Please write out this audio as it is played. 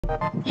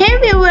Hey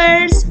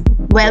viewers,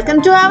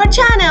 welcome to our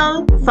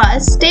channel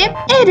First Step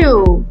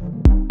Edu.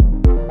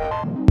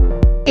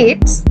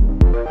 Kids,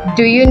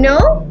 do you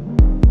know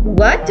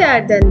what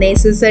are the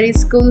necessary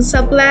school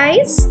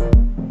supplies?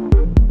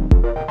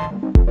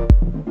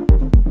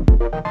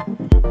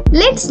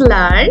 Let's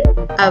learn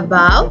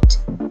about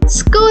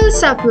school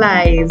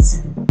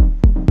supplies.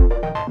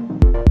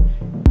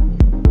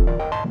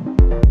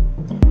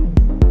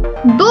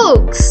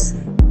 Books.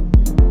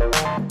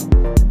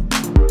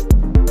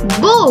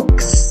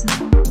 Books.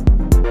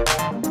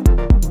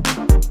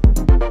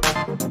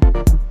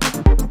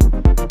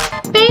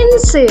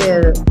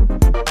 Pencil.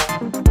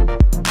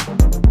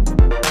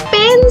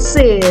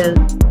 Pencil.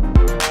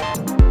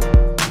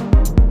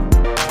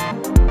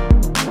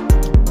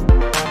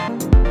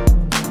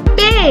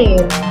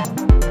 Pen.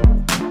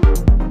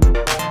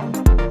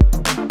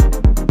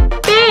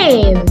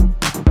 Pen.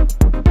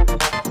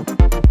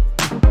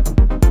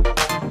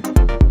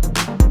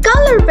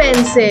 Color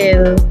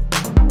pencil.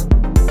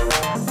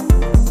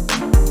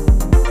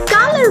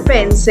 Color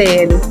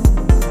pencil.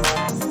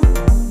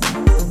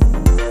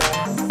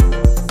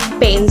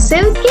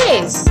 Pencil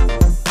case.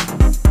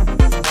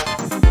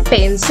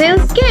 Pencil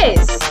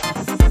case.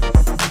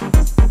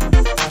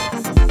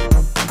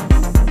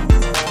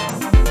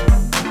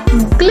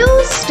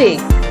 Glue stick.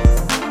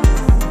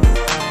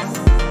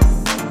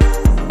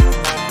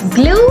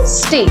 Glue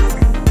stick.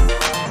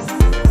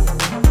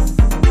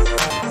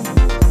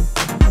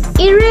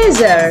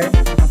 Eraser.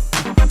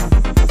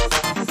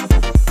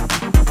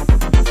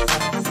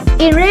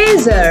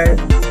 Eraser.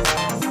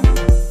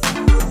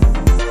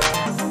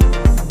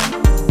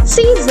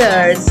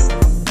 Scissors.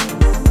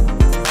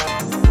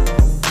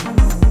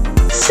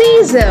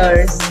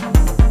 Scissors.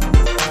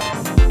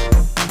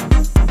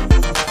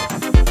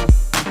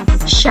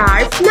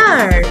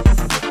 Sharpener.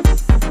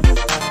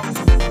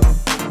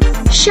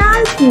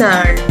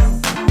 Sharpener.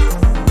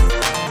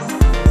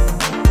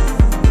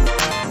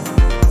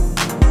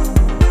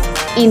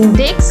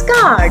 Index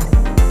card.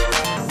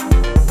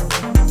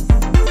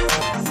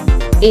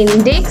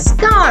 Index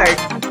card.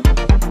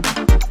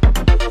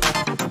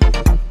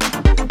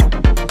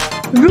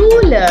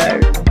 Ruler.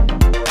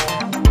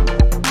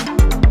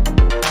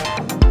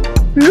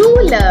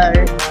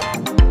 Ruler.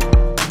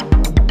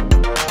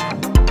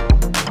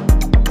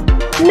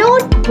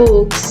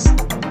 Notebooks.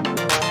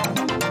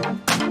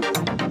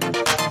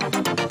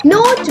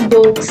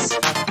 Notebooks.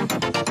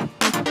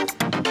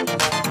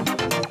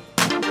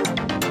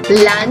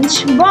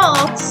 Lunch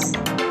box.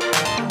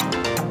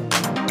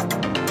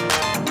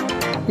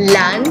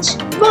 Lunch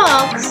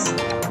box.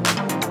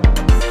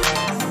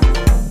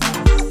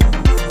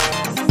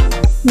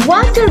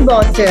 Water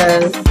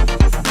bottle.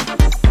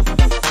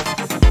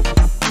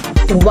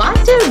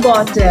 Water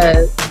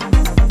bottle.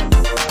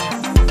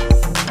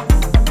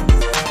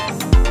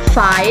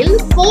 File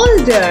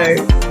folder.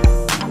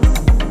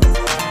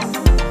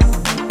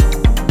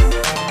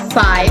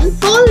 File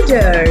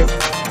folder.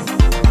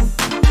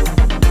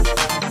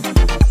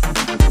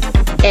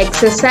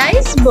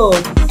 Exercise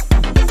book.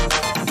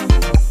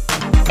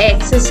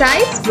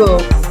 Exercise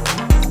book.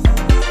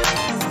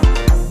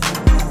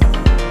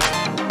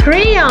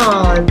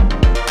 Crayon.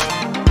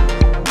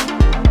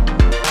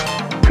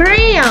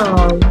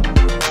 Crayon.